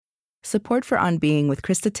support for On Being with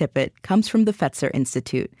Krista Tippett comes from the Fetzer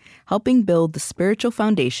Institute, helping build the spiritual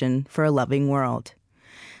foundation for a loving world.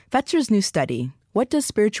 Fetzer's new study, What Does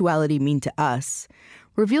Spirituality Mean to Us?,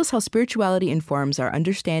 reveals how spirituality informs our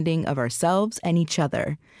understanding of ourselves and each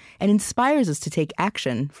other, and inspires us to take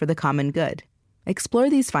action for the common good. Explore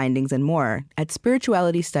these findings and more at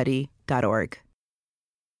spiritualitystudy.org.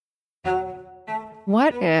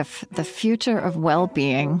 What if the future of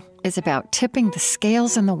well-being is about tipping the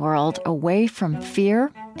scales in the world away from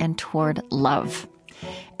fear and toward love?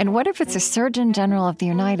 And what if it's a Surgeon General of the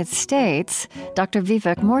United States, Dr.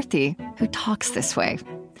 Vivek Murthy, who talks this way?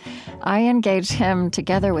 I engaged him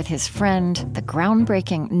together with his friend, the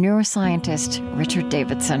groundbreaking neuroscientist Richard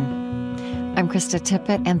Davidson. I'm Krista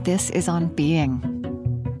Tippett, and this is On Being.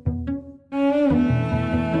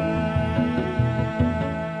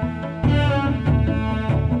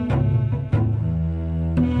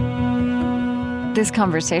 This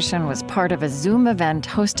conversation was part of a Zoom event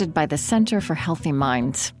hosted by the Center for Healthy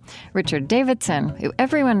Minds. Richard Davidson, who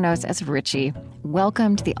everyone knows as Richie,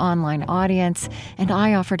 welcomed the online audience, and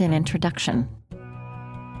I offered an introduction.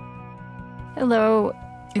 Hello.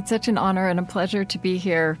 It's such an honor and a pleasure to be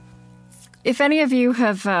here. If any of you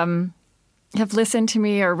have listened to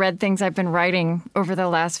me or read things I've been writing over the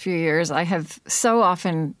last few years, I have so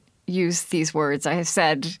often used these words. I have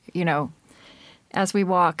said, as we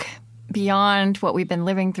walk beyond what we've been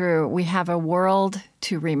living through, we have a world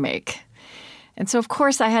to remake. And so, of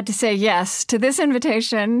course, I had to say yes to this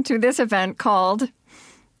invitation to this event called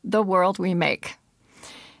The World We Make.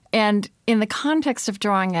 And in the context of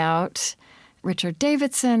drawing out Richard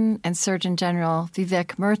Davidson and Surgeon General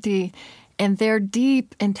Vivek Murthy and their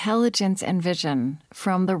deep intelligence and vision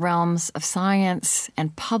from the realms of science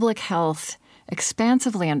and public health,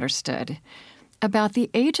 expansively understood, about the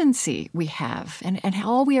agency we have and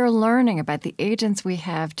how we are learning about the agents we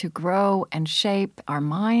have to grow and shape our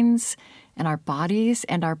minds and our bodies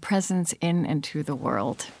and our presence in and to the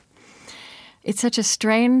world. It's such a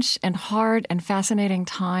strange and hard and fascinating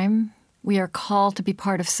time. We are called to be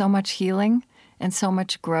part of so much healing and so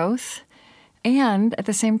much growth. And at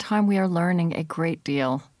the same time, we are learning a great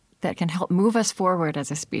deal that can help move us forward as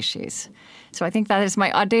a species. So I think that is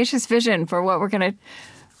my audacious vision for what we're going to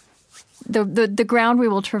the ground we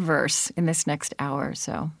will traverse in this next hour or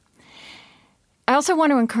so. I also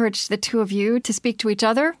want to encourage the two of you to speak to each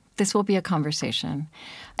other. This will be a conversation.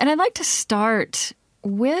 And I'd like to start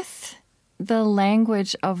with the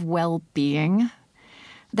language of well-being.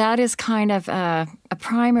 That is kind of a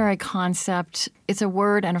primary concept. It's a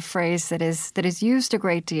word and a phrase that is used a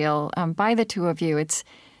great deal by the two of you.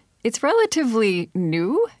 It's relatively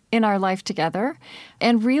new in our life together.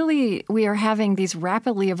 And really, we are having these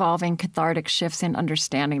rapidly evolving cathartic shifts in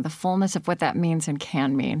understanding the fullness of what that means and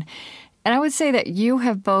can mean. And I would say that you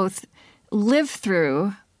have both lived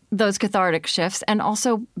through those cathartic shifts and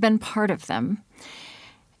also been part of them.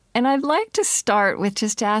 And I'd like to start with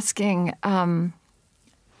just asking,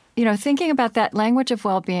 thinking about that language of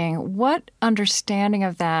well-being, what understanding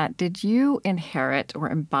of that did you inherit or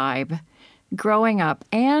imbibe growing up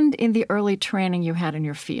and in the early training you had in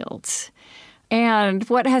your fields? And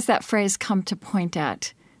what has that phrase come to point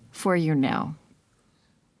at for you now?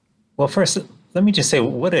 Well, first, let me just say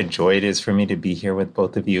what a joy it is for me to be here with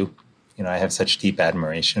both of you. I have such deep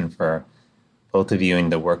admiration for both of you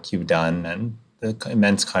and the work you've done and the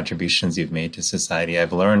immense contributions you've made to society.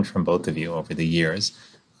 I've learned from both of you over the years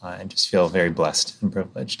and just feel very blessed and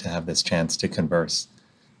privileged to have this chance to converse.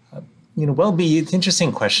 Well-being, it's an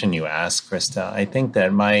interesting question you ask, Krista. I think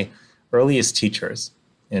that my earliest teachers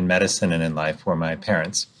in medicine and in life were my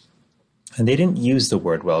parents. And they didn't use the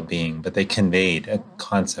word well-being, but they conveyed a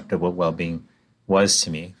concept of what well-being was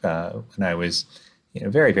to me when I was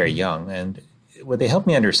very, very young. And what they helped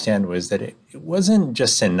me understand was that it wasn't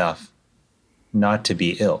just enough not to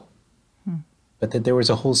be ill, but that there was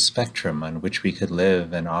a whole spectrum on which we could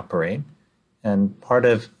live and operate. And part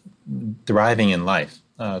of thriving in life,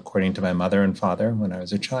 according to my mother and father when I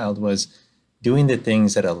was a child, was doing the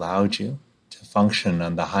things that allowed you to function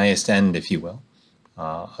on the highest end, if you will,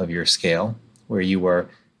 of your scale, where you were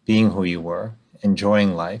being who you were,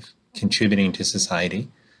 enjoying life, contributing to society.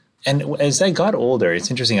 And as I got older,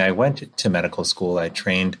 it's interesting, I went to medical school, I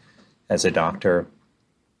trained as a doctor.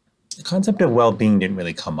 The concept of well-being didn't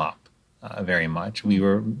really come up very much.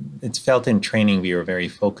 It's felt in training, we were very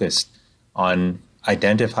focused on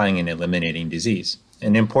identifying and eliminating disease.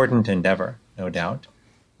 An important endeavor, no doubt,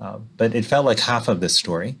 but it felt like half of the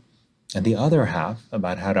story. And the other half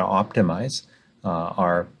about how to optimize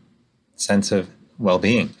our sense of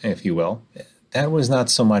well-being, if you will, that was not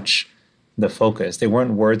so much the focus. There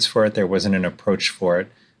weren't words for it. There wasn't an approach for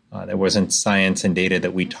it. There wasn't science and data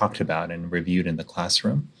that we talked about and reviewed in the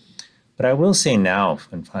classroom. But I will say now,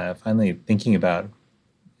 and finally thinking about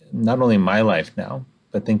not only my life now,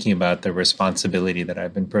 but thinking about the responsibility that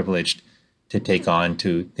I've been privileged to take on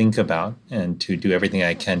to think about and to do everything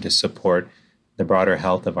I can to support the broader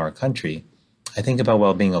health of our country, I think about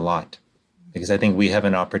well-being a lot, because I think we have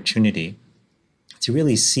an opportunity to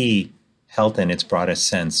really see health in its broadest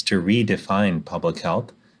sense, to redefine public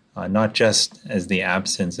health, not just as the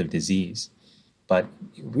absence of disease, but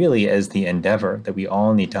really as the endeavor that we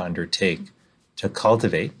all need to undertake to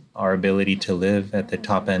cultivate our ability to live at the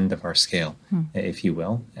top end of our scale, if you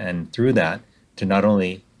will, and through that, to not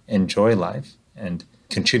only enjoy life and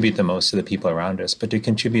contribute the most to the people around us, but to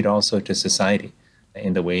contribute also to society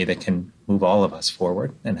in the way that can move all of us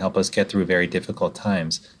forward and help us get through very difficult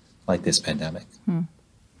times like this pandemic.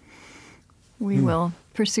 We will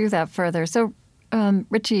pursue that further. So,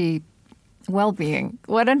 Richie, well-being,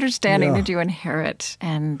 what understanding did you inherit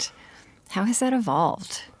and how has that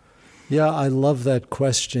evolved? Yeah, I love that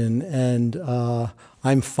question. And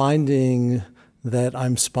I'm finding that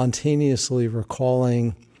I'm spontaneously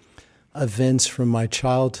recalling events from my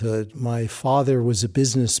childhood. My father was a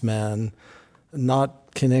businessman,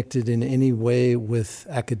 not connected in any way with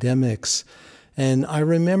academics. And I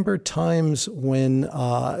remember times when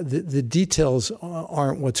the details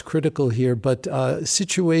aren't what's critical here, but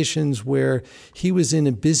situations where he was in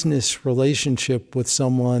a business relationship with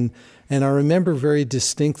someone. And I remember very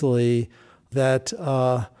distinctly that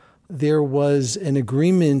there was an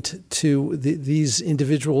agreement to these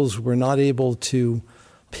individuals were not able to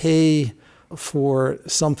pay for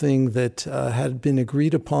something that had been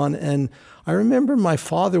agreed upon. And I remember my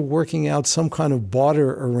father working out some kind of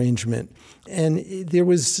barter arrangement. And there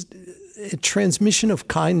was a transmission of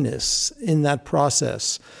kindness in that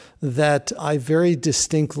process that I very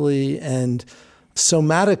distinctly and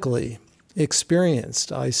somatically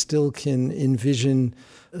experienced. I still can envision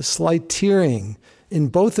a slight tearing in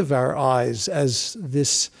both of our eyes as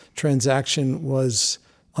this transaction was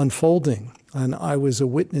unfolding, and I was a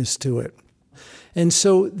witness to it. And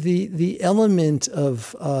so the element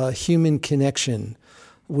of human connection,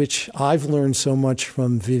 which I've learned so much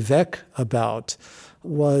from Vivek about,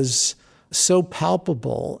 was so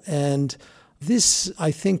palpable. And this,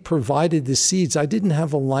 I think, provided the seeds. I didn't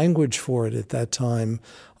have a language for it at that time,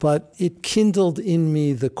 but it kindled in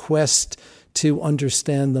me the quest to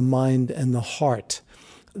understand the mind and the heart.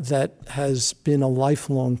 That has been a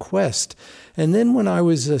lifelong quest. And then when I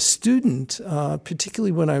was a student,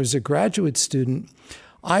 particularly when I was a graduate student,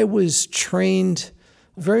 I was trained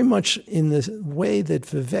very much in the way that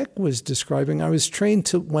Vivek was describing. I was trained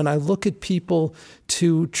to, when I look at people,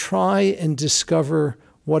 to try and discover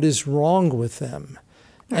what is wrong with them.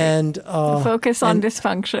 Right. And the focus on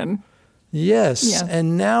dysfunction. Yes. Yeah.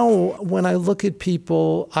 And now when I look at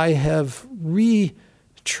people, I have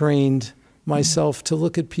retrained myself to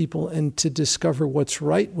look at people and to discover what's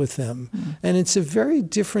right with them. And it's a very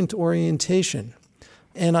different orientation.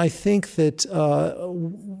 And I think that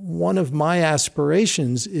one of my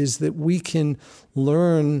aspirations is that we can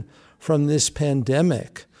learn from this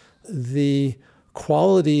pandemic the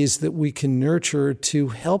qualities that we can nurture to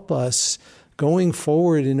help us going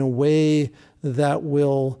forward in a way that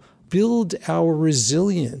will build our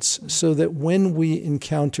resilience so that when we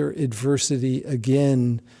encounter adversity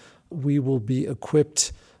again, we will be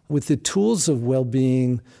equipped with the tools of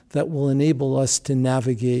well-being that will enable us to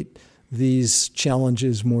navigate these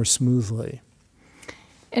challenges more smoothly.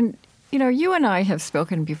 And, you and I have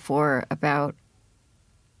spoken before about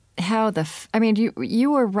how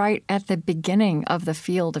you were right at the beginning of the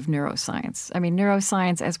field of neuroscience. I mean,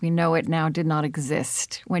 neuroscience as we know it now did not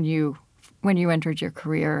exist when you entered your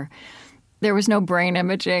career. There was no brain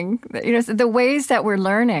imaging. The ways that we're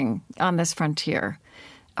learning on this frontier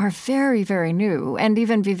are very, very new. And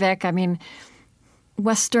even Vivek,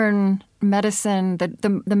 Western medicine,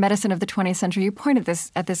 the medicine of the 20th century, you pointed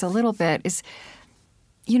at this a little bit, is,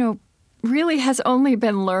 really has only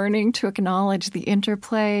been learning to acknowledge the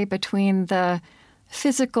interplay between the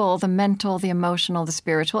physical, the mental, the emotional, the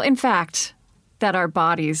spiritual. In fact, that our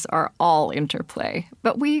bodies are all interplay.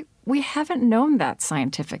 But we haven't known that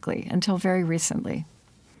scientifically until very recently.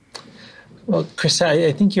 Well, Chris,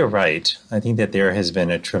 I think you're right. I think that there has been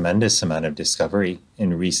a tremendous amount of discovery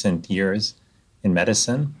in recent years in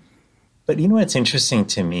medicine. But what's interesting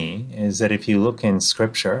to me is that if you look in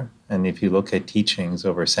scripture and if you look at teachings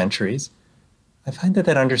over centuries, I find that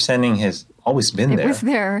understanding has always been there. It was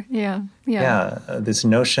there, yeah. Yeah, this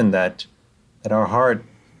notion that our heart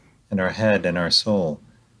and our head and our soul,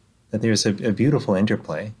 that there's a beautiful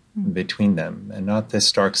interplay between them and not this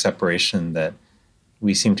stark separation that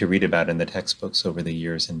we seem to read about in the textbooks over the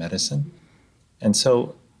years in medicine. And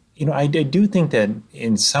so, I do think that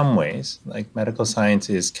in some ways, like medical science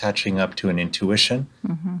is catching up to an intuition,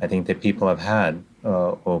 I think that people have had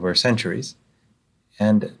over centuries.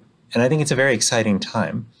 And I think it's a very exciting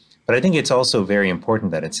time. But I think it's also very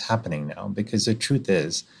important that it's happening now, because the truth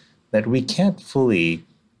is that we can't fully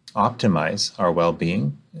optimize our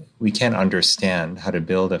well-being. We can't understand how to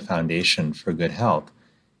build a foundation for good health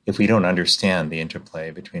if we don't understand the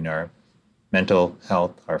interplay between our mental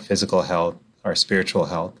health, our physical health, our spiritual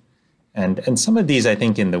health. And some of these, I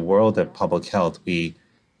think, in the world of public health, we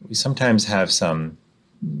sometimes have some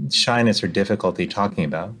shyness or difficulty talking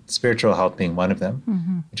about, spiritual health being one of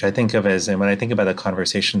them, which I think of as, and when I think about the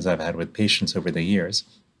conversations I've had with patients over the years,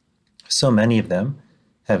 so many of them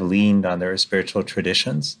have leaned on their spiritual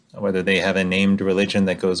traditions, whether they have a named religion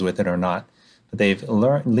that goes with it or not, but they've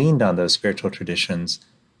leaned on those spiritual traditions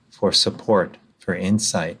for support, for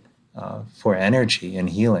insight, for energy and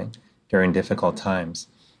healing during difficult times.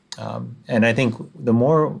 And I think the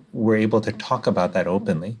more we're able to talk about that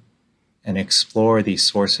openly and explore these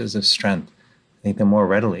sources of strength, I think the more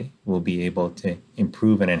readily we'll be able to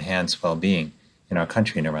improve and enhance well-being in our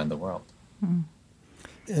country and around the world. And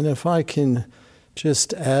if I can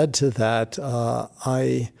just add to that,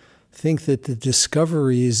 I think that the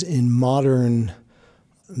discoveries in modern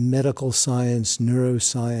medical science,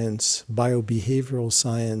 neuroscience, biobehavioral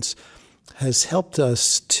science has helped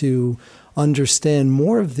us to understand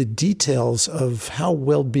more of the details of how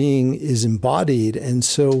well-being is embodied. And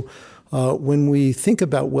so when we think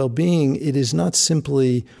about well-being, it is not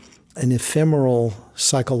simply an ephemeral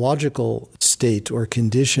psychological state or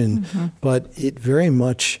condition, but it very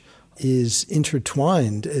much is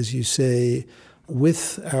intertwined, as you say,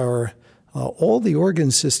 with our all the organ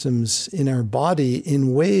systems in our body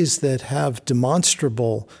in ways that have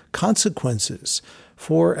demonstrable consequences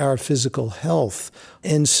for our physical health.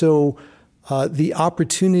 And so the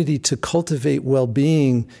opportunity to cultivate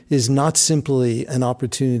well-being is not simply an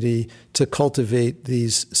opportunity to cultivate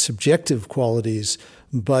these subjective qualities,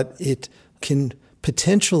 but it can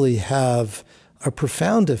potentially have a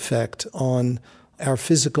profound effect on our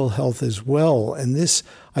physical health as well. And this,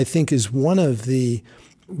 I think, is one of the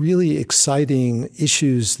really exciting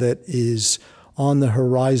issues that is on the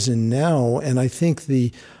horizon now. And I think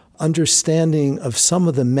the understanding of some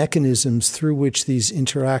of the mechanisms through which these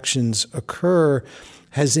interactions occur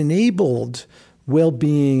has enabled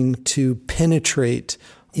well-being to penetrate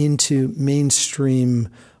into mainstream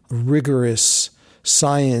rigorous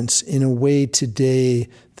science in a way today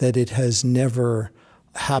that it has never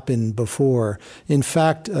happened before. In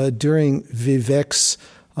fact, during Vivek's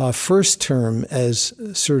first term as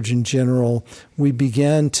Surgeon General, we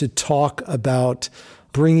began to talk about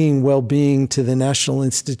bringing well-being to the National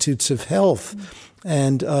Institutes of Health.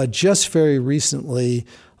 And just very recently,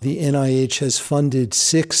 the NIH has funded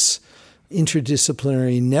 6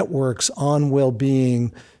 interdisciplinary networks on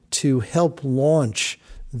well-being to help launch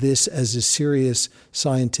this as a serious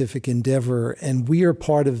scientific endeavor. And we are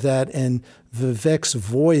part of that. And Vivek's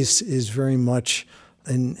voice is very much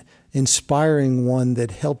an inspiring one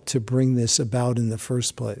that helped to bring this about in the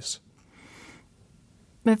first place.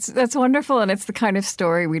 That's wonderful, and it's the kind of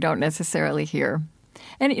story we don't necessarily hear.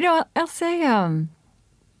 And, I'll say,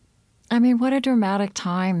 what a dramatic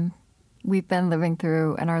time we've been living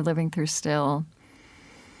through and are living through still.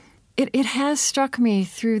 It has struck me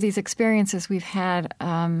through these experiences we've had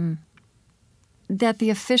that the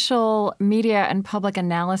official media and public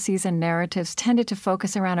analyses and narratives tended to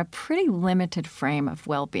focus around a pretty limited frame of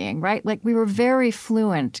well-being, right? Like we were very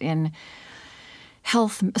fluent in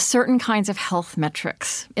health, certain kinds of health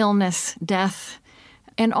metrics, illness, death,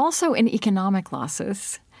 and also in economic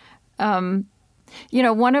losses.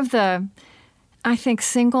 One of the, I think,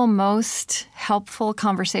 single most helpful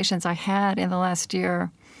conversations I had in the last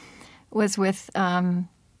year was with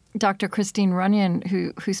Dr. Christine Runyon,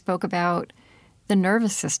 who spoke about the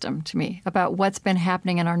nervous system to me, about what's been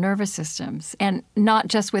happening in our nervous systems, and not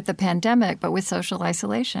just with the pandemic, but with social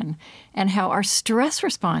isolation, and how our stress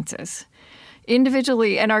responses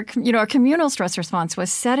individually, and our communal stress response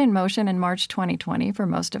was set in motion in March 2020 for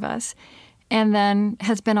most of us, and then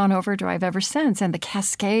has been on overdrive ever since. And the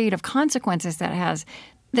cascade of consequences that has,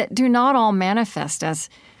 that do not all manifest as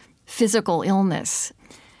physical illness.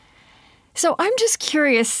 So I'm just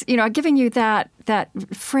curious, giving you that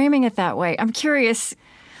framing it that way, I'm curious,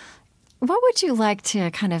 what would you like to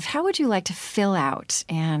how would you like to fill out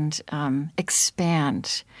and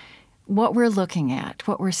expand what we're looking at,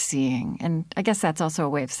 what we're seeing? And I guess that's also a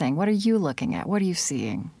way of saying, what are you looking at? What are you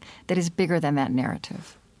seeing that is bigger than that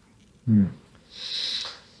narrative?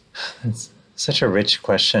 That's Such a rich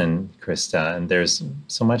question, Krista, and there's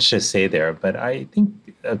so much to say there. But I think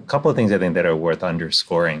a couple of things I think that are worth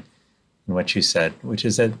underscoring in what you said, which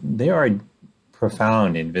is that there are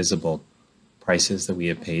profound, invisible prices that we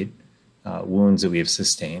have paid, wounds that we have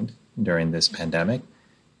sustained during this pandemic.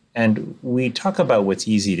 And we talk about what's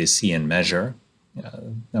easy to see and measure,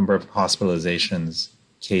 number of hospitalizations,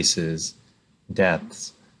 cases,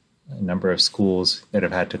 deaths, number of schools that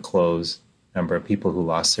have had to close, number of people who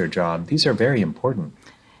lost their job. These are very important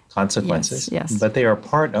consequences, yes. But they are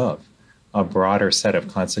part of a broader set of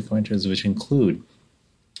consequences, which include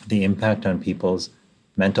the impact on people's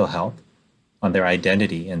mental health, on their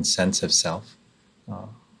identity and sense of self,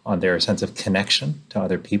 on their sense of connection to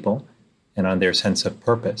other people, and on their sense of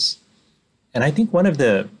purpose. And I think one of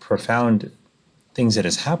the profound things that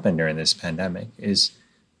has happened during this pandemic is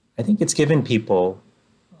I think it's given people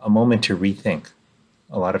a moment to rethink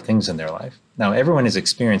a lot of things in their life. Now, everyone has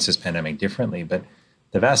experienced this pandemic differently, but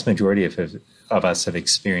the vast majority of us have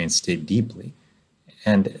experienced it deeply.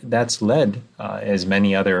 And that's led, as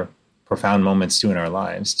many other profound moments do in our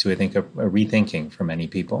lives, to, I think, a rethinking for many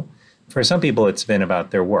people. For some people, it's been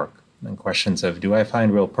about their work and questions of, do I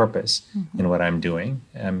find real purpose in what I'm doing?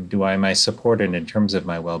 Am I supported in terms of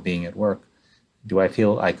my well-being at work? Do I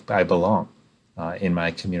feel like I belong in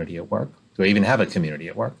my community at work? Do I even have a community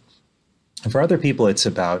at work? And for other people, it's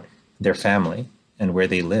about their family and where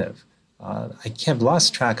they live. I have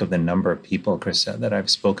lost track of the number of people, Krista, that I've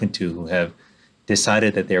spoken to who have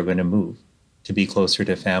decided that they're going to move to be closer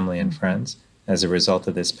to family and friends as a result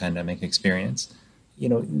of this pandemic experience. You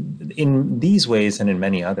know, in these ways and in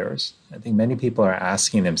many others, I think many people are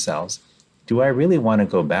asking themselves, do I really want to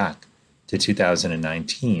go back to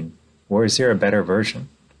 2019? Or is there a better version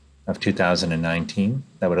of 2019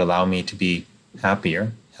 that would allow me to be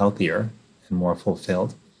happier, healthier, and more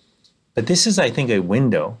fulfilled? But this is, I think, a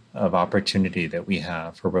window of opportunity that we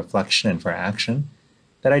have for reflection and for action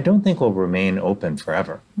that I don't think will remain open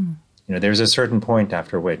forever. You know, there's a certain point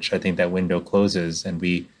after which I think that window closes and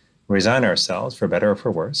we resign ourselves, for better or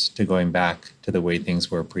for worse, to going back to the way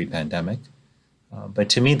things were pre-pandemic. But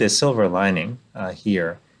to me, the silver lining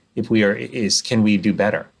here, is can we do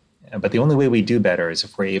better? But the only way we do better is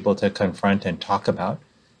if we're able to confront and talk about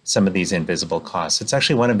some of these invisible costs. It's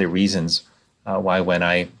actually one of the reasons why when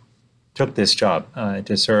I took this job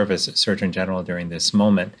to serve as Surgeon General during this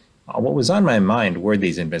moment, what was on my mind were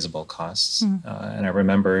these invisible costs. And I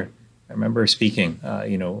remember speaking,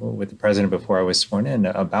 with the president before I was sworn in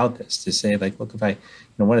about this, to say, like, look, one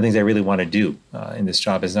of the things I really want to do in this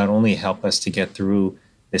job is not only help us to get through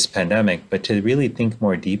this pandemic, but to really think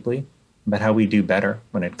more deeply about how we do better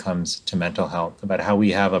when it comes to mental health, about how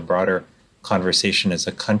we have a broader conversation as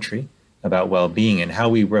a country about well-being and how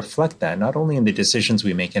we reflect that not only in the decisions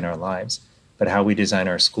we make in our lives, but how we design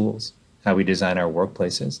our schools, how we design our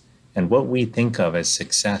workplaces, and what we think of as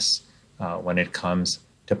success when it comes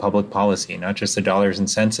to public policy, not just the dollars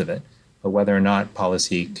and cents of it, but whether or not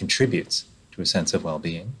policy contributes to a sense of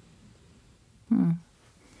well-being.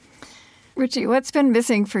 Richie, what's been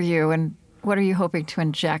missing for you, and what are you hoping to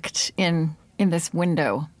inject in this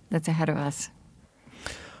window that's ahead of us?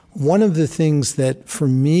 One of the things that for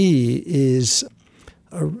me is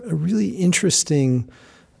a really interesting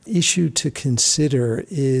issue to consider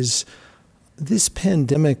is this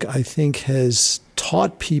pandemic, I think, has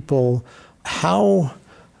taught people how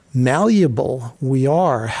malleable we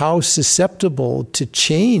are, how susceptible to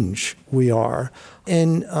change we are.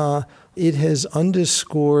 And it has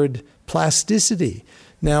underscored plasticity.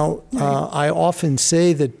 Now, I often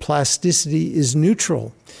say that plasticity is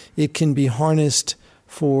neutral. It can be harnessed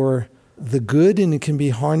for the good and it can be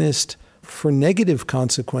harnessed for negative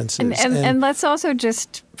consequences. And let's also,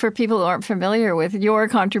 just for people who aren't familiar with your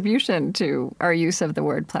contribution to our use of the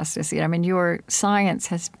word plasticity, I mean, your science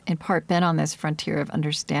has in part been on this frontier of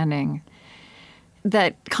understanding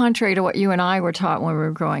that, contrary to what you and I were taught when we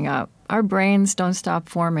were growing up, our brains don't stop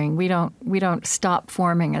forming. We don't stop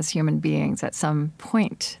forming as human beings at some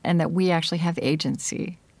point, and that we actually have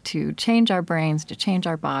agency to change our brains, to change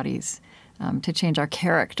our bodies, to change our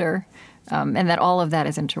character, and that all of that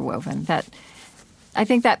is interwoven. That I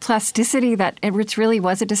think that plasticity, that it really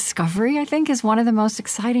was a discovery, I think, is one of the most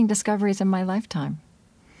exciting discoveries in my lifetime.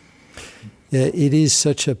 Yeah, it is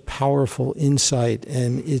such a powerful insight,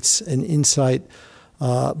 and it's an insight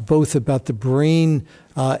both about the brain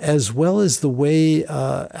as well as the way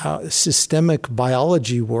how systemic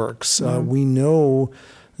biology works. We know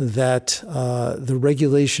that the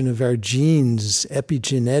regulation of our genes,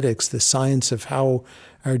 epigenetics, the science of how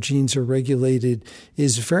our genes are regulated,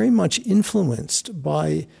 is very much influenced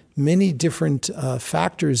by many different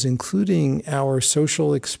factors, including our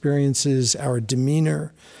social experiences, our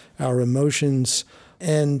demeanor, our emotions,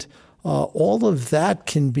 and all of that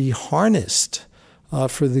can be harnessed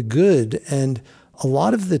for the good. And a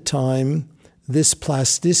lot of the time, this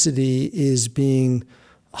plasticity is being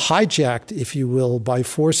hijacked, if you will, by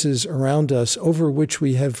forces around us over which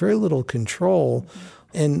we have very little control,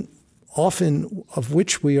 and often of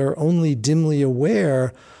which we are only dimly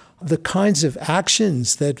aware. The kinds of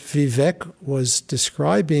actions that Vivek was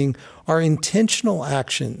describing are intentional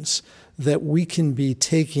actions that we can be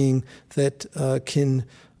taking that can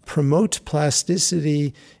promote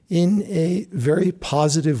plasticity in a very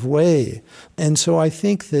positive way. And so I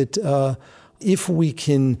think that if we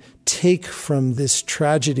can take from this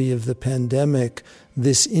tragedy of the pandemic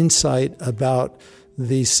this insight about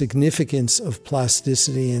the significance of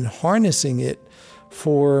plasticity and harnessing it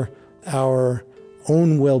for our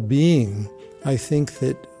own well-being, I think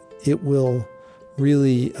that it will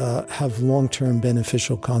really have long-term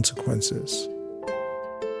beneficial consequences.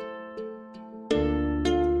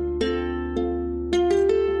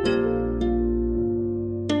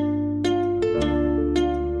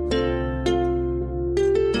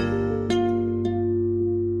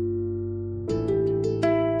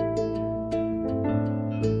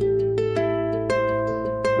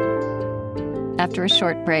 After a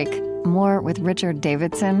short break, more with Richard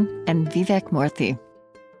Davidson and Vivek Murthy.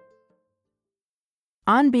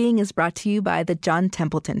 On Being is brought to you by the John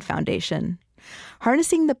Templeton Foundation,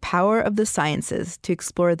 harnessing the power of the sciences to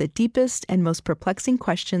explore the deepest and most perplexing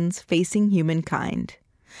questions facing humankind.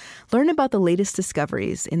 Learn about the latest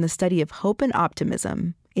discoveries in the study of hope and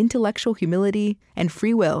optimism, intellectual humility, and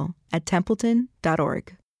free will at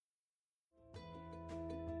templeton.org.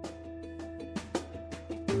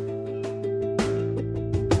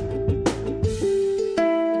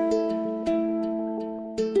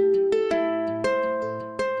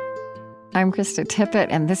 I'm Krista Tippett,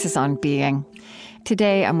 and this is On Being.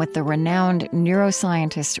 Today, I'm with the renowned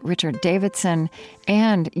neuroscientist Richard Davidson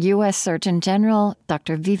and U.S. Surgeon General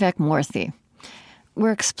Dr. Vivek Murthy.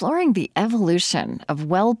 We're exploring the evolution of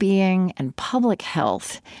well-being and public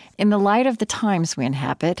health in the light of the times we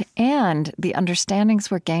inhabit and the understandings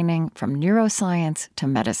we're gaining from neuroscience to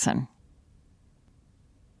medicine.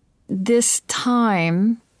 This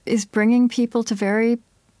time is bringing people to very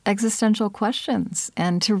existential questions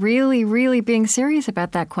and to really, really being serious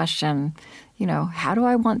about that question. You know, how do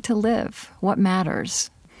I want to live? What matters?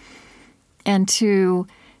 And to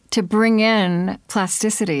bring in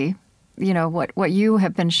plasticity, you know, what you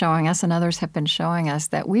have been showing us and others have been showing us,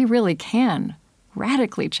 that we really can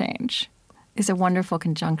radically change, is a wonderful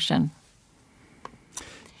conjunction.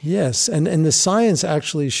 Yes, and the science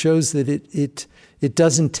actually shows that it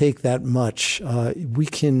doesn't take that much. We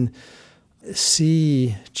can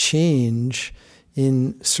see change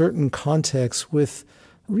in certain contexts with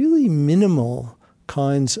really minimal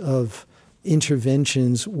kinds of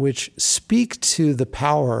interventions which speak to the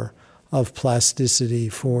power of plasticity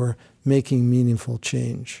for making meaningful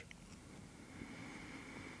change.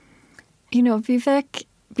 You know, Vivek,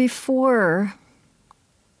 before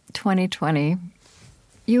 2020,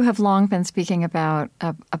 you have long been speaking about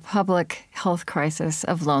a public health crisis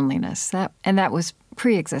of loneliness, that was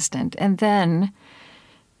pre-existent. And then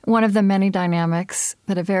one of the many dynamics,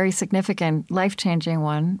 but a very significant, life-changing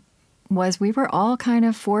one, was we were all kind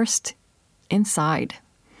of forced inside,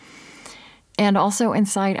 and also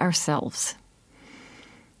inside ourselves.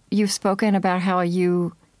 You've spoken about how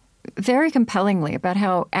you, very compellingly, about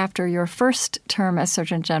how after your first term as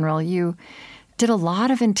Surgeon General, you did a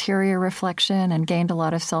lot of interior reflection and gained a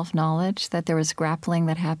lot of self-knowledge, that there was grappling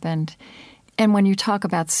that happened. And when you talk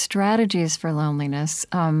about strategies for loneliness,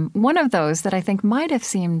 one of those that I think might have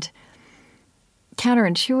seemed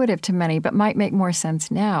counterintuitive to many, but might make more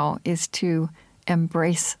sense now, is to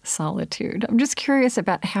embrace solitude. I'm just curious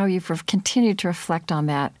about how you've continued to reflect on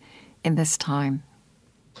that in this time.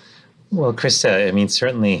 Well, Krista, I mean,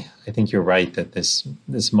 certainly, I think you're right that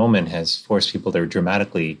this moment has forced people to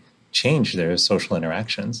dramatically change their social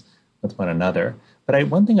interactions with one another. But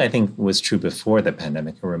one thing I think was true before the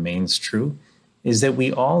pandemic, and remains true, is that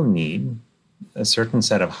we all need a certain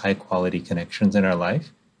set of high-quality connections in our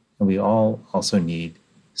life, and we all also need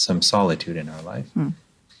some solitude in our life.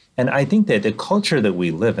 And I think that the culture that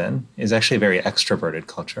we live in is actually a very extroverted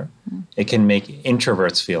culture. It can make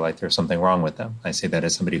introverts feel like there's something wrong with them. I say that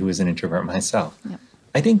as somebody who is an introvert myself. Yep.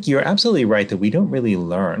 I think you're absolutely right that we don't really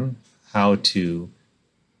learn how to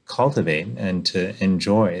cultivate and to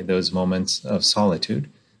enjoy those moments of solitude,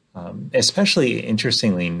 especially,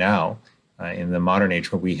 interestingly, now in the modern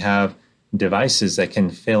age where we have devices that can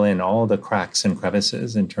fill in all the cracks and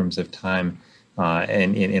crevices in terms of time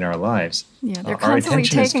and in our lives. Yeah, they're constantly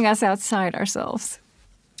taking us outside ourselves.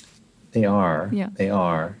 They are. Yeah. They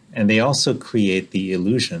are. And they also create the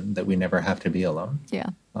illusion that we never have to be alone. Yeah.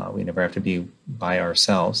 We never have to be by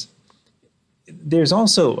ourselves. There's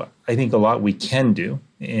also, I think, a lot we can do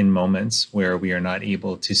in moments where we are not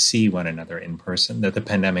able to see one another in person, that the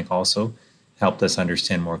pandemic also helped us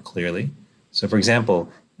understand more clearly. So, for example,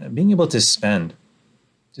 being able to spend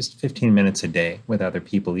just 15 minutes a day with other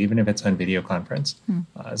people, even if it's on video conference,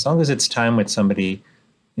 as long as it's time with somebody,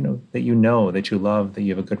 that you love, that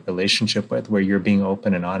you have a good relationship with, where you're being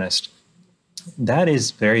open and honest, that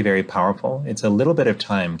is very, very powerful. It's a little bit of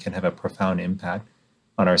time can have a profound impact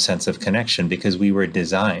on our sense of connection because we were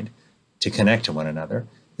designed to connect to one another.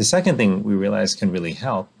 The second thing we realize can really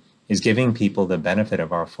help is giving people the benefit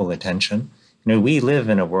of our full attention. We live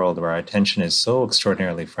in a world where our attention is so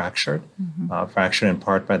extraordinarily fractured, fractured in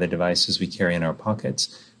part by the devices we carry in our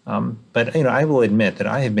pockets. But I will admit that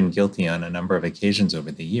I have been guilty on a number of occasions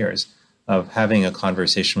over the years of having a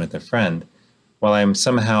conversation with a friend while I'm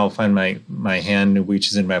somehow find my hand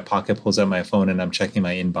reaches in my pocket, pulls out my phone, and I'm checking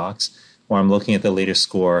my inbox, or I'm looking at the latest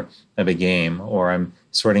score of a game, or I'm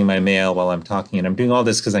sorting my mail while I'm talking. And I'm doing all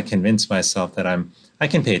this because I convinced myself that I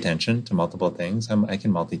can pay attention to multiple things. I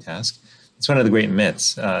can multitask. It's one of the great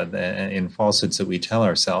myths in falsehoods that we tell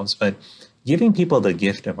ourselves. But giving people the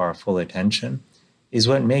gift of our full attention is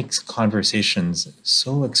what makes conversations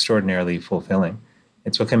so extraordinarily fulfilling.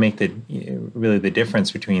 It's what can make really the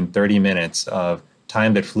difference between 30 minutes of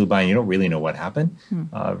time that flew by and you don't really know what happened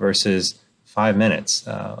versus 5 minutes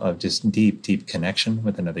of just deep, deep connection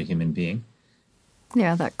with another human being.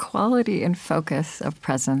 Yeah, that quality and focus of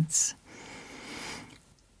presence.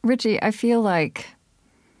 Richie, I feel like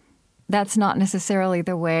that's not necessarily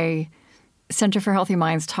the way Center for Healthy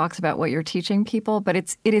Minds talks about what you're teaching people, but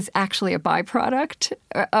it is actually a byproduct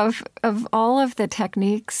of all of the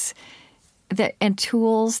techniques and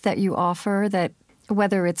tools that you offer, that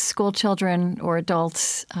whether it's school children or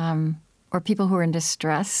adults or people who are in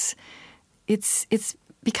distress, it's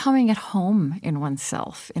becoming at home in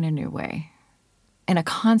oneself in a new way. And a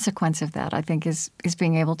consequence of that, I think, is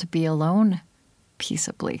being able to be alone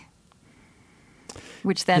peaceably,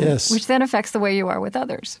 which then affects the way you are with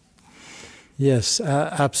others. Yes,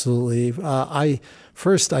 absolutely. I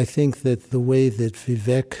think that the way that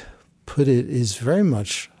Vivek put it is very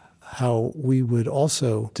much how we would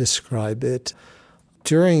also describe it.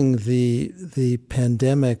 During the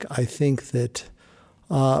pandemic, I think that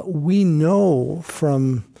we know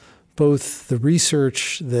from both the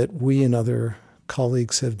research that we and other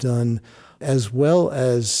colleagues have done, as well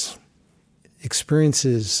as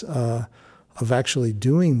experiences of actually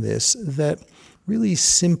doing this, that really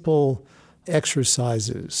simple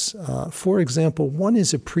exercises. For example, one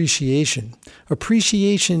is appreciation.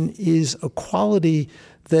 Appreciation is a quality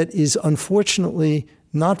that is unfortunately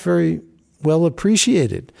not very well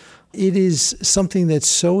appreciated. It is something that's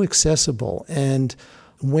so accessible. And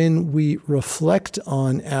when we reflect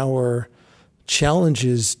on our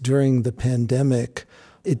challenges during the pandemic,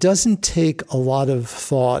 it doesn't take a lot of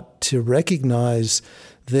thought to recognize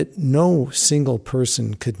that no single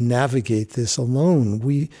person could navigate this alone.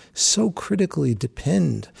 We so critically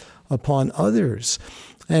depend upon others.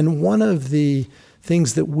 And one of the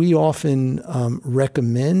things that we often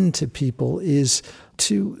recommend to people is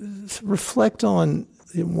to reflect on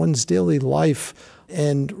one's daily life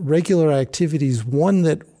and regular activities. One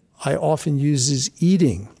that I often use is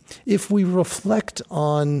eating. If we reflect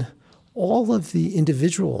on all of the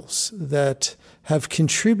individuals that have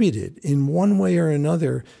contributed in one way or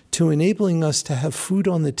another to enabling us to have food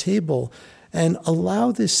on the table and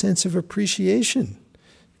allow this sense of appreciation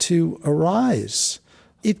to arise,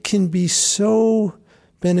 it can be so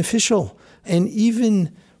beneficial. And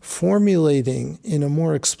even formulating in a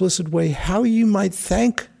more explicit way how you might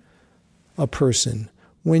thank a person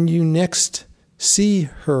when you next see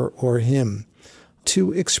her or him,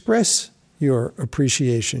 to express your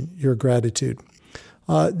appreciation, your gratitude.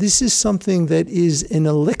 This is something that is an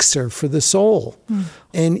elixir for the soul.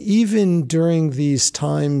 And even during these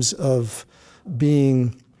times of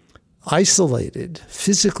being isolated,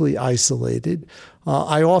 physically isolated,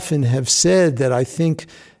 I often have said that I think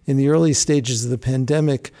in the early stages of the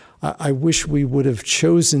pandemic, I wish we would have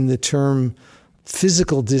chosen the term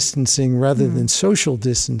physical distancing rather than social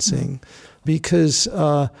distancing, because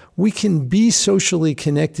we can be socially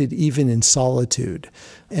connected even in solitude.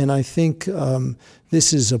 And I think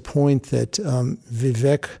this is a point that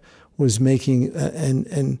Vivek was making,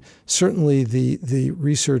 and certainly the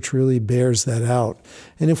research really bears that out.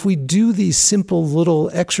 And if we do these simple little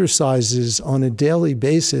exercises on a daily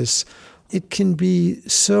basis, it can be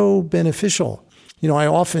so beneficial. I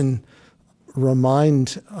often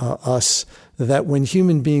remind us that when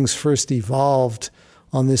human beings first evolved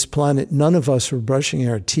on this planet, none of us were brushing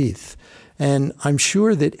our teeth. And I'm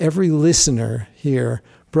sure that every listener here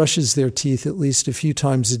brushes their teeth at least a few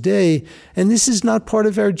times a day. And this is not part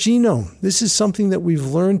of our genome. This is something that we've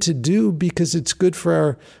learned to do because it's good for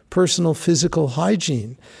our personal physical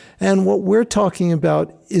hygiene. And what we're talking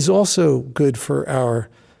about is also good for our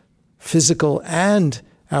physical and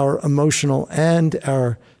our emotional and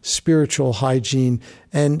our spiritual hygiene.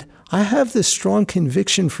 And I have this strong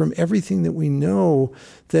conviction from everything that we know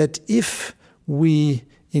that if we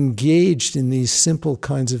engaged in these simple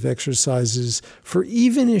kinds of exercises for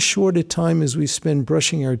even as short a time as we spend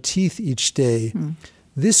brushing our teeth each day,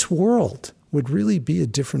 this world would really be a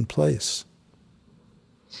different place.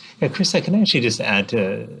 Yeah, Chris, I can actually just add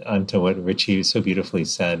onto what Richie so beautifully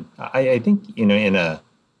said. I think, in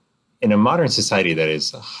a modern society that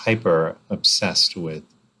is hyper obsessed with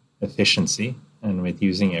efficiency and with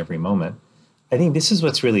using every moment, I think this is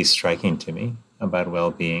what's really striking to me about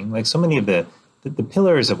well-being. Like so many of the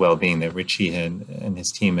pillars of well-being that Richie and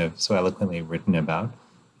his team have so eloquently written about,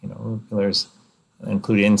 pillars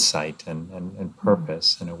include insight and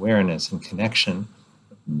purpose and awareness and connection.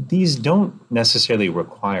 These don't necessarily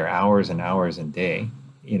require hours and hours a day.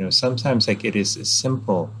 Sometimes it is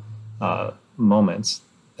simple moments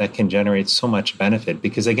that can generate so much benefit.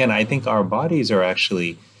 Because again, I think our bodies are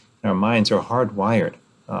actually, our minds are hardwired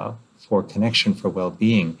for connection, for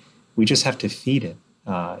well-being. We just have to feed it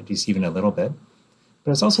just even a little bit. But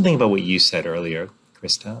I was also thinking about what you said earlier,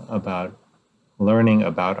 Krista, about learning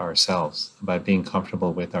about ourselves, about being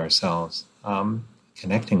comfortable with ourselves,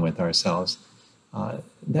 connecting with ourselves.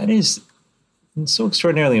 That is so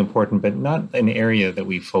extraordinarily important, but not an area that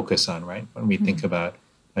we focus on, right? When we think about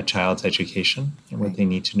a child's education and what they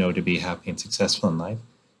need to know to be happy and successful in life.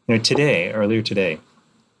 Earlier today,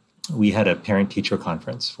 we had a parent-teacher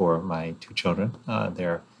conference for my two children.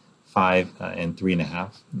 They're 5 and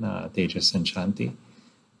 3.5, Tejas and Shanti.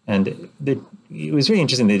 And it was very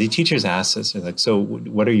interesting that the teachers asked us, so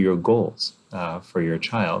what are your goals for your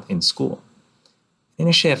child in school?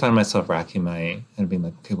 Initially, I found myself racking my head and being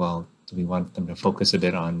like, okay, well, do we want them to focus a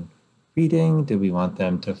bit on reading? Do we want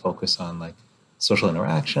them to focus on social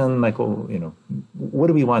interaction? What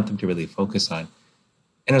do we want them to really focus on?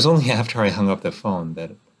 And it was only after I hung up the phone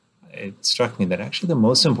that it struck me that actually the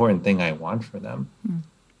most important thing I want for them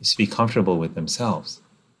is to be comfortable with themselves,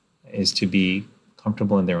 is to be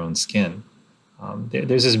comfortable in their own skin.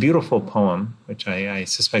 There's this beautiful poem, which I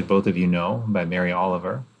suspect both of you know, by Mary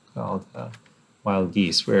Oliver, called Wild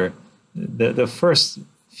Geese, where the first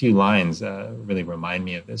few lines really remind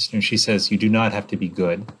me of this. She says, "You do not have to be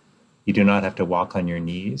good. You do not have to walk on your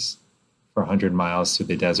knees for 100 miles through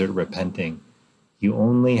the desert repenting. You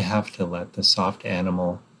only have to let the soft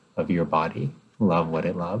animal of your body love what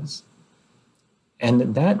it loves."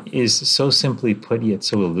 And that is so simply put, yet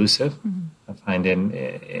so elusive, I find,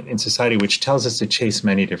 in society, which tells us to chase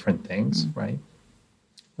many different things, right?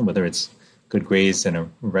 Whether it's good grades and a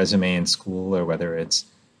resume in school, or whether it's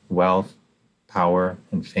wealth, power,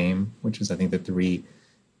 and fame, which is, I think, the three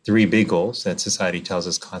big goals that society tells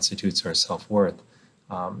us constitutes our self-worth.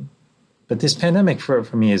 But this pandemic, for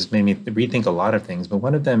me, has made me rethink a lot of things. But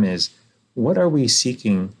one of them is, what are we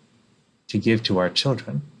seeking to give to our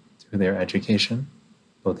children through their education,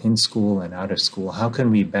 both in school and out of school? How can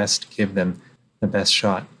we best give them the best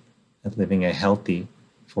shot at living a healthy,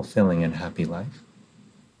 fulfilling, and happy life?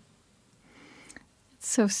 It's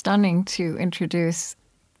so stunning to introduce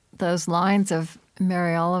those lines of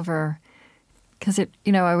Mary Oliver, because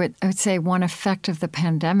I would say one effect of the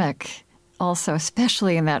pandemic also,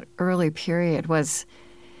 especially in that early period, was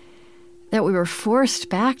that we were forced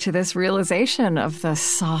back to this realization of the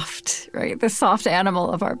soft animal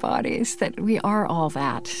of our bodies, that we are all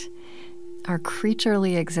that, our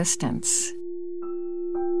creaturely existence.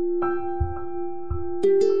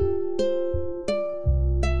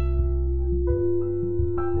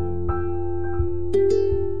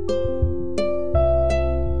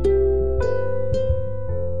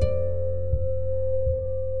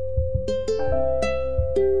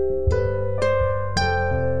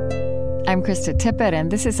 I'm Krista Tippett, and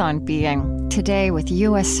this is On Being. Today with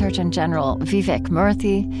U.S. Surgeon General Vivek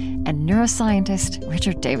Murthy and neuroscientist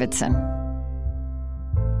Richard Davidson.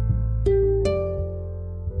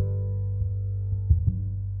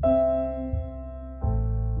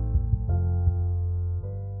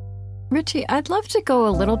 Murthy, I'd love to go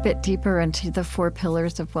a little bit deeper into the 4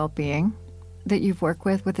 pillars of well-being that you've worked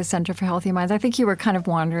with the Center for Healthy Minds. I think you were kind of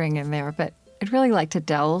wandering in there, but I'd really like to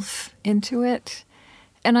delve into it.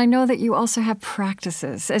 And I know that you also have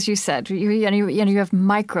practices, as you said. You have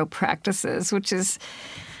micro practices, which is,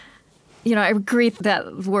 I greet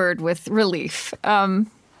that word with relief.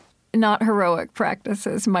 Not heroic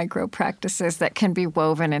practices, micro practices that can be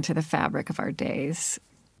woven into the fabric of our days.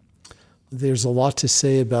 There's a lot to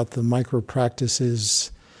say about the micro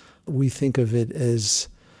practices. We think of it as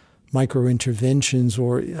micro interventions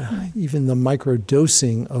or even the micro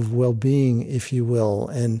dosing of well-being, if you will.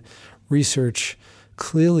 And research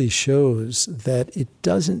clearly shows that it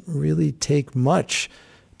doesn't really take much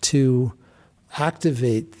to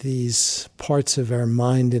activate these parts of our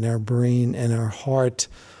mind and our brain and our heart.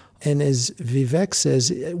 And as Vivek says,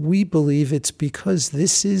 we believe it's because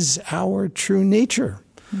this is our true nature.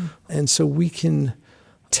 And so we can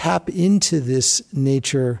tap into this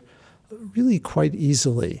nature really quite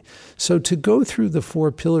easily. So to go through the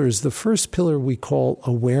 4 pillars, the first pillar we call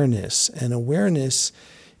awareness. And awareness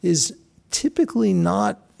is typically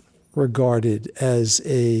not regarded as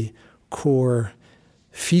a core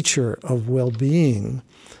feature of well-being.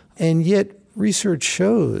 And yet research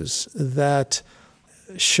shows that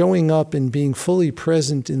showing up and being fully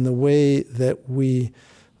present in the way that we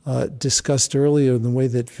discussed earlier, the way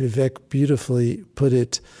that Vivek beautifully put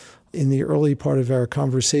it in the early part of our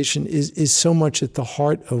conversation, is so much at the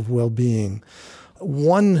heart of well-being.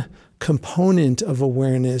 One component of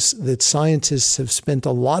awareness that scientists have spent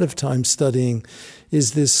a lot of time studying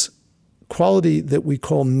is this quality that we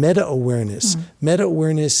call meta-awareness.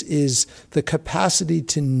 Meta-awareness is the capacity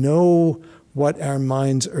to know what our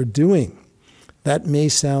minds are doing. That may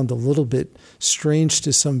sound a little bit strange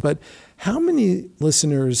to some, but how many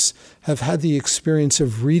listeners have had the experience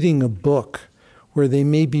of reading a book where they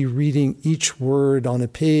may be reading each word on a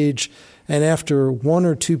page, and after 1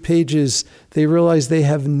 or 2 pages, they realize they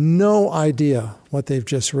have no idea what they've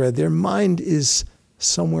just read. Their mind is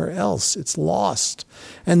somewhere else. It's lost.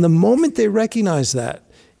 And the moment they recognize that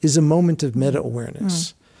is a moment of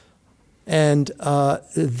meta-awareness. And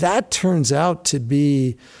that turns out to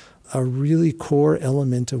be a really core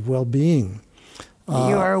element of well-being. You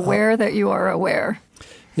are aware that you are aware.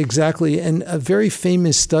 Exactly. And a very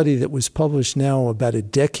famous study that was published now about a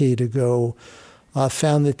decade ago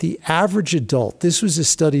found that the average adult, this was a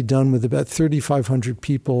study done with about 3,500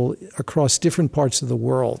 people across different parts of the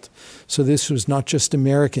world. So this was not just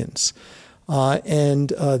Americans.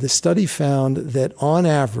 And the study found that on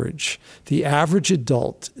average, the average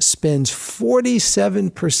adult spends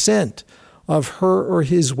 47% of her or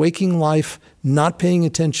his waking life not paying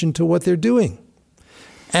attention to what they're doing.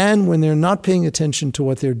 And when they're not paying attention to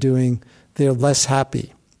what they're doing, they're less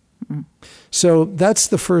happy. So that's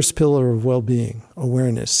the first pillar of well-being,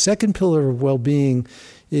 awareness. Second pillar of well-being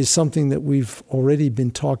is something that we've already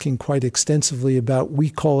been talking quite extensively about. We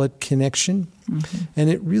call it connection. And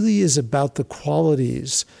it really is about the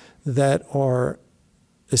qualities that are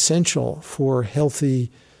essential for healthy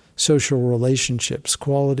social relationships,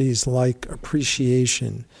 qualities like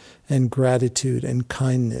appreciation and gratitude and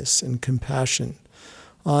kindness and compassion.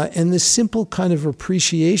 And the simple kind of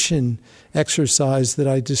appreciation exercise that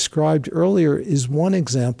I described earlier is one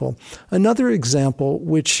example. Another example,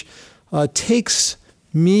 which takes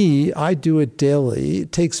me, I do it daily,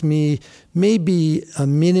 it takes me maybe a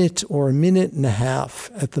minute or a minute and a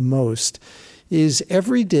half at the most, is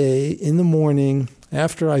every day in the morning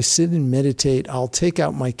after I sit and meditate, I'll take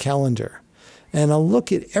out my calendar and I'll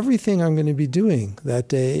look at everything I'm going to be doing that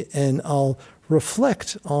day and I'll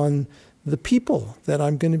reflect on the people that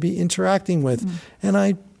I'm going to be interacting with. And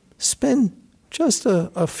I spend just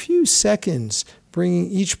a few seconds bringing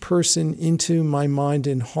each person into my mind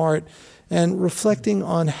and heart and reflecting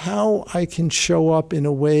on how I can show up in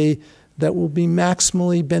a way that will be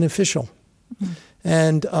maximally beneficial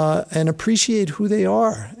and appreciate who they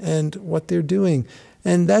are and what they're doing.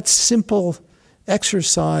 And that simple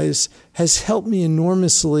exercise has helped me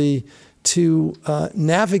enormously to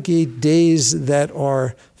navigate days that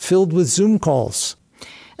are filled with Zoom calls.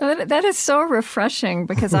 That is so refreshing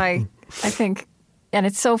because I think, and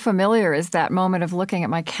it's so familiar, is that moment of looking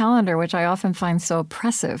at my calendar, which I often find so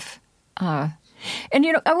oppressive. And,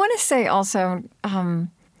 I want to say also,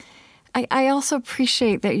 I also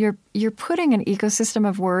appreciate that you're putting an ecosystem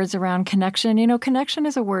of words around connection. Connection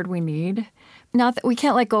is a word we need. Not that we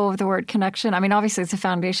can't let go of the word connection. I mean, obviously, it's a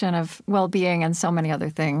foundation of well-being and so many other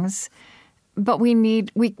things. But we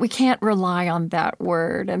can't rely on that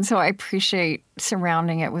word. And so I appreciate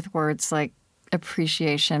surrounding it with words like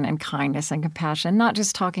appreciation and kindness and compassion, not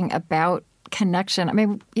just talking about connection. I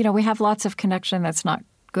mean, we have lots of connection that's not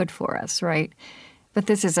good for us, right? But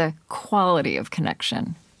this is a quality of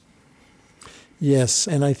connection. Yes,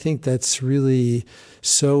 and I think that's really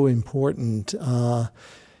so important.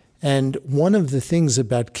 And one of the things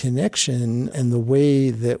about connection and the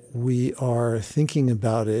way that we are thinking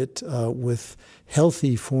about it with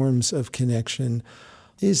healthy forms of connection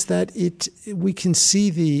is that we can see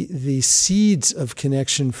the seeds of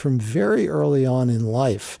connection from very early on in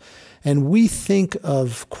life. And we think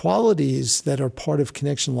of qualities that are part of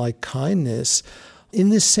connection like kindness in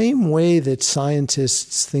the same way that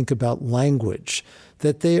scientists think about language,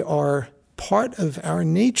 that they are part of our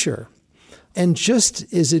nature. And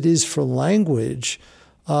just as it is for language,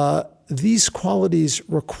 these qualities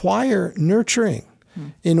require nurturing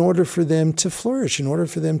in order for them to flourish, in order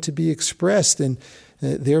for them to be expressed. And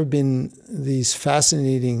there have been these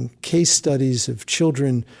fascinating case studies of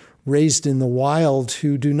children raised in the wild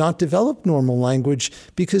who do not develop normal language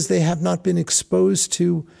because they have not been exposed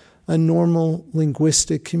to a normal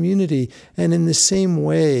linguistic community. And in the same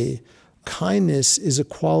way, kindness is a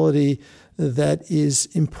quality that is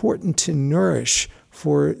important to nourish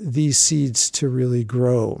for these seeds to really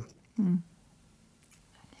grow.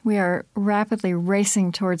 We rapidly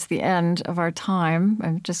racing towards the end of our time.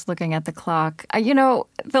 I'm just looking at the clock.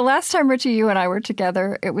 The last time, Richie, you and I were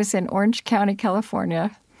together, it was in Orange County,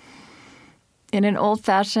 California, in an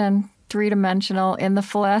old-fashioned, three-dimensional,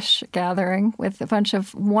 in-the-flesh gathering with a bunch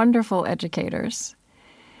of wonderful educators.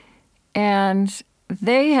 And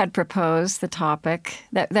they had proposed the topic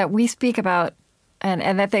that we speak about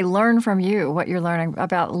and that they learn from you, what you're learning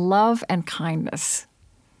about love and kindness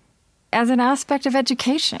as an aspect of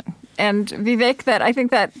education. And Vivek, I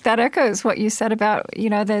think that echoes what you said about,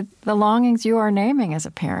 the longings you are naming as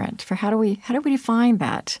a parent for how do we define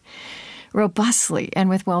that robustly and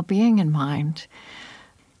with well-being in mind.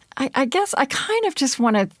 I guess I kind of just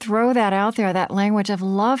want to throw that out there, that language of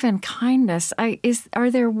love and kindness.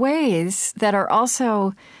 Are there ways that are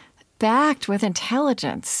also backed with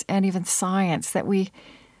intelligence and even science that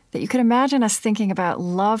you could imagine us thinking about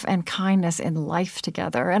love and kindness in life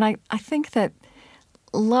together? And I think that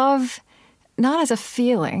love, not as a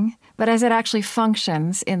feeling, but as it actually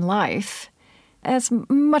functions in life, as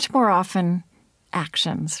much more often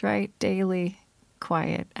actions, right? Daily,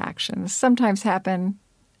 quiet actions sometimes happen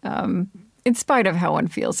in spite of how one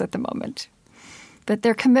feels at the moment. But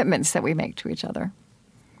they're commitments that we make to each other.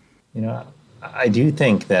 I do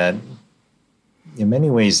think that in many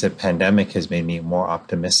ways the pandemic has made me more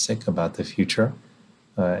optimistic about the future,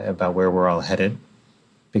 about where we're all headed.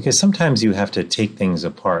 Because sometimes you have to take things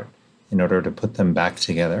apart in order to put them back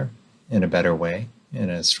together in a better way, in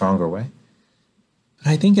a stronger way. But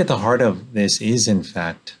I think at the heart of this is, in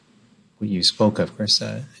fact, what you spoke of,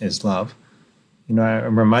 Krista, is love.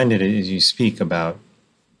 I'm reminded as you speak about,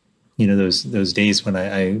 those days when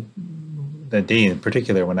that day in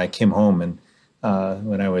particular when I came home and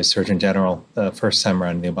when I was Surgeon General the first time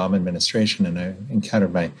around in the Obama administration, and I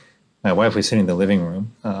encountered my wife was sitting in the living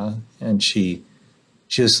room, and she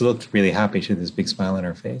just looked really happy. She had this big smile on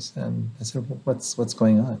her face, and I said, "What's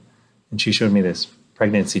going on?" And she showed me this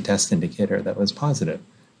pregnancy test indicator that was positive.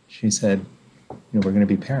 She said, "We're going to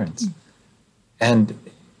be parents," and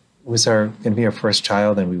it was going to be our first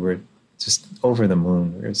child, and we were just over the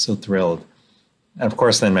moon. We were so thrilled. And of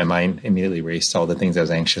course, then my mind immediately raced all the things I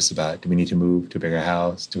was anxious about. Do we need to move to a bigger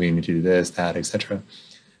house? Do we need to do this, that, etc.?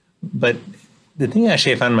 But the thing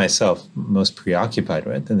actually I found myself most preoccupied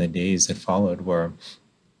with in the days that followed was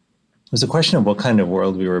the question of what kind of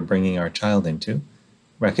world we were bringing our child into,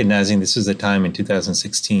 recognizing this was a time in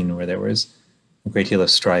 2016 where there was a great deal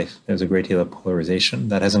of strife. There was a great deal of polarization.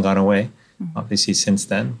 That hasn't gone away, obviously, since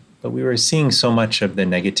then. But we were seeing so much of the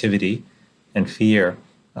negativity and fear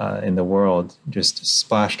in the world just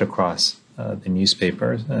splashed across the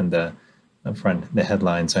newspapers and the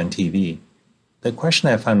headlines on TV. The question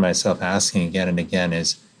I found myself asking again and again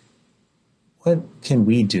is, what can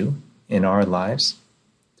we do in our lives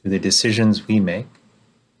through the decisions we make,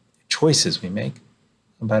 choices we make,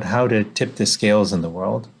 about how to tip the scales in the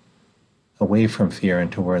world away from fear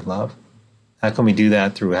and toward love? How can we do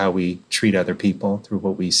that through how we treat other people, through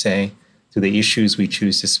what we say, through the issues we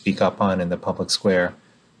choose to speak up on in the public square,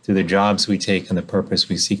 through the jobs we take and the purpose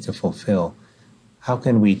we seek to fulfill? How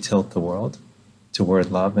can we tilt the world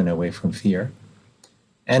toward love and away from fear?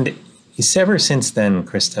 And ever since then,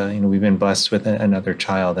 Krista, we've been blessed with another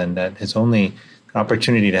child, and that has only, the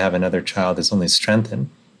opportunity to have another child has only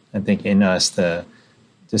strengthened, I think, in us the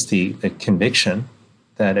conviction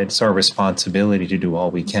that it's our responsibility to do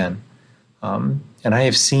all we can. And I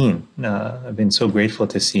have seen, I've been so grateful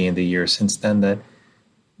to see in the years since then that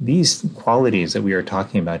these qualities that we are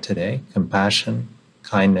talking about today, compassion,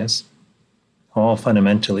 kindness, all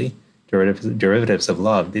fundamentally derivatives of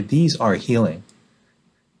love, these are healing.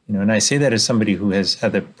 And I say that as somebody who has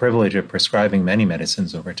had the privilege of prescribing many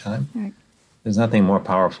medicines over time. Right. There's nothing more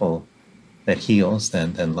powerful that heals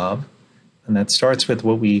than love. And that starts with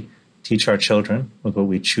what we teach our children, with what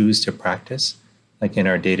we choose to practice, like in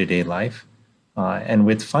our day-to-day life, and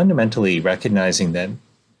with fundamentally recognizing that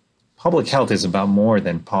public health is about more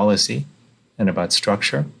than policy and about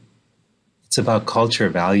structure. It's about culture,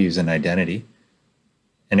 values, and identity.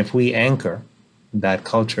 And if we anchor that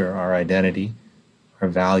culture, our identity, our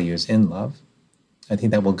values in love, I think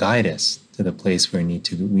that will guide us to the place where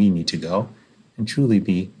we need to go and truly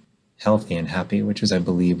be healthy and happy, which is, I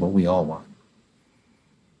believe, what we all want.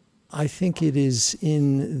 I think it is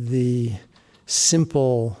in the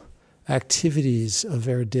simple activities of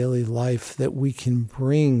our daily life that we can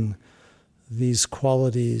bring these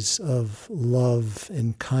qualities of love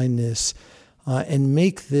and kindness and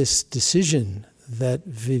make this decision that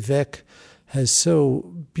Vivek has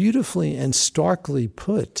so beautifully and starkly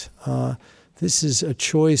put. This is a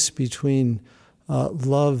choice between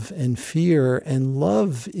love and fear, and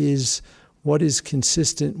love is what is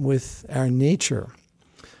consistent with our nature.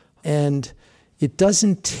 And it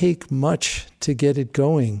doesn't take much to get it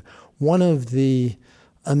going. One of the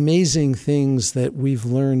amazing things that we've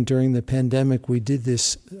learned during the pandemic, we did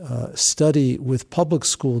this study with public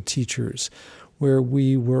school teachers where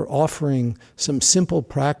we were offering some simple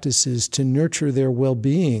practices to nurture their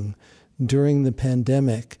well-being during the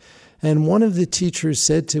pandemic. And one of the teachers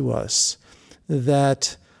said to us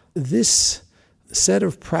that this set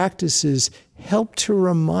of practices helped to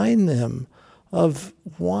remind them of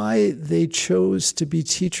why they chose to be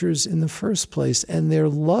teachers in the first place and their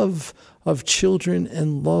love of children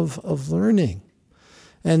and love of learning.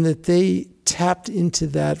 And that they tapped into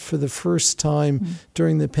that for the first time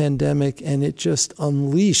during the pandemic, and it just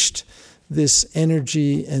unleashed this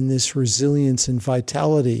energy and this resilience and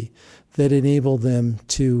vitality that enabled them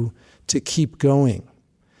to keep going.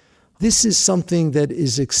 This is something that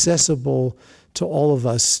is accessible to all of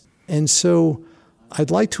us. And so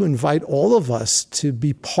I'd like to invite all of us to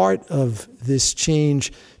be part of this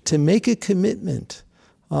change, to make a commitment.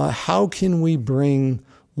 How can we bring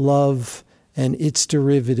love and its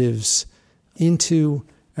derivatives into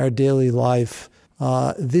our daily life?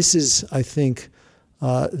 This is, I think,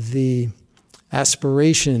 the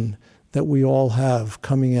aspiration that we all have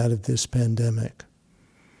coming out of this pandemic.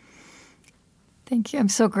 Thank you. I'm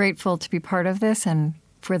so grateful to be part of this and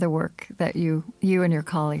for the work that you and your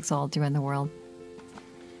colleagues all do in the world.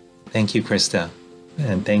 Thank you, Krista.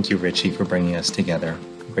 And thank you, Richie, for bringing us together.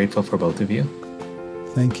 I'm grateful for both of you.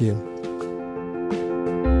 Thank you.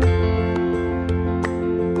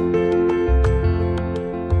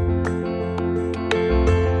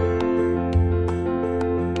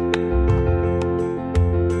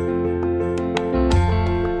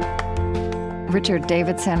 Richard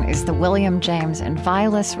Davidson is the William James and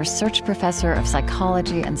Vilas Research Professor of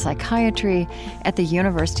Psychology and Psychiatry at the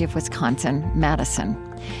University of Wisconsin-Madison.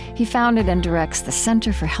 He founded and directs the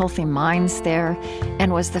Center for Healthy Minds there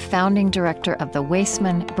and was the founding director of the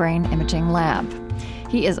Weissman Brain Imaging Lab.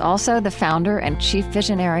 He is also the founder and chief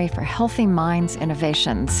visionary for Healthy Minds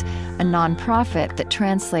Innovations, a nonprofit that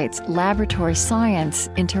translates laboratory science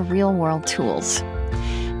into real-world tools.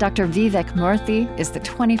 Dr. Vivek Murthy is the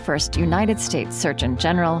 21st United States Surgeon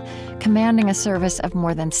General, commanding a service of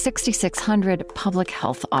more than 6,600 public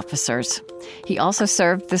health officers. He also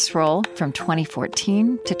served this role from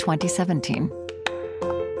 2014 to 2017.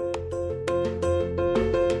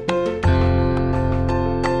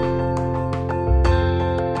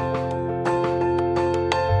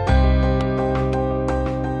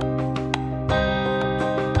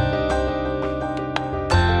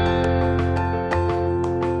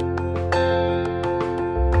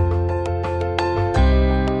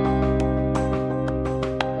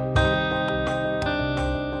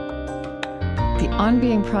 On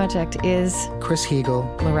Being Project is Chris Hegel,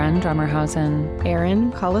 Loren Drummerhausen,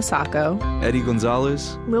 Aaron Colasacco, Eddie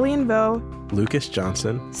Gonzalez, Lillian Vo, Lucas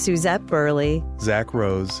Johnson, Suzette Burley, Zach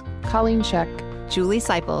Rose, Colleen Scheck, Julie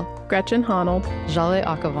Seipel, Gretchen Honnold, Jale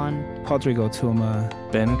Akavan, Rodrigo Tuma,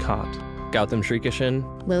 Ben Cott, Gautam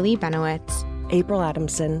Srikishan, Lily Benowitz, April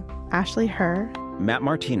Adamson, Ashley Herr, Matt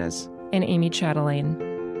Martinez, and Amy Chatelaine.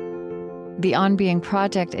 The On Being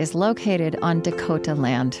Project is located on Dakota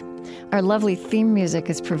land. Our lovely theme music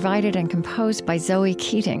is provided and composed by Zoe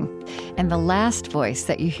Keating. And the last voice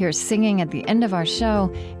that you hear singing at the end of our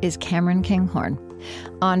show is Cameron Kinghorn.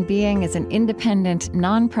 On Being is an independent,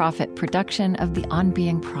 nonprofit production of the On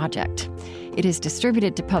Being Project. It is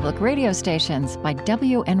distributed to public radio stations by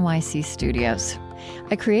WNYC Studios.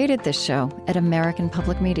 I created this show at American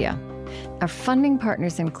Public Media. Our funding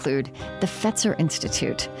partners include the Fetzer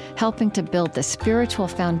Institute, helping to build the spiritual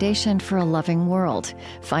foundation for a loving world.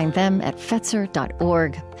 Find them at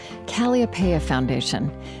fetzer.org. Calliopeia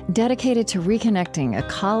Foundation, dedicated to reconnecting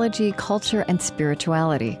ecology, culture, and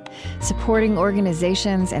spirituality, supporting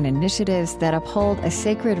organizations and initiatives that uphold a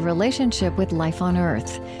sacred relationship with life on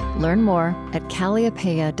Earth. Learn more at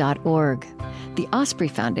calliopeia.org. The Osprey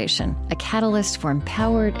Foundation, a catalyst for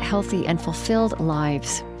empowered, healthy, and fulfilled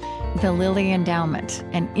lives. The Lilly Endowment,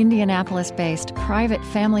 an Indianapolis-based private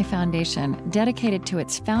family foundation dedicated to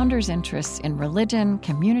its founders' interests in religion,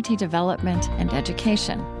 community development, and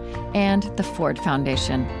education. And the Ford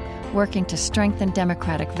Foundation, working to strengthen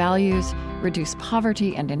democratic values, reduce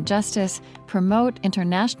poverty and injustice, promote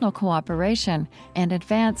international cooperation, and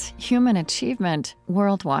advance human achievement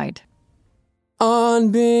worldwide. On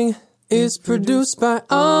Being is produced by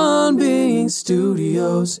On Being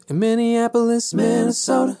Studios in Minneapolis,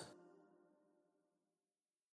 Minnesota.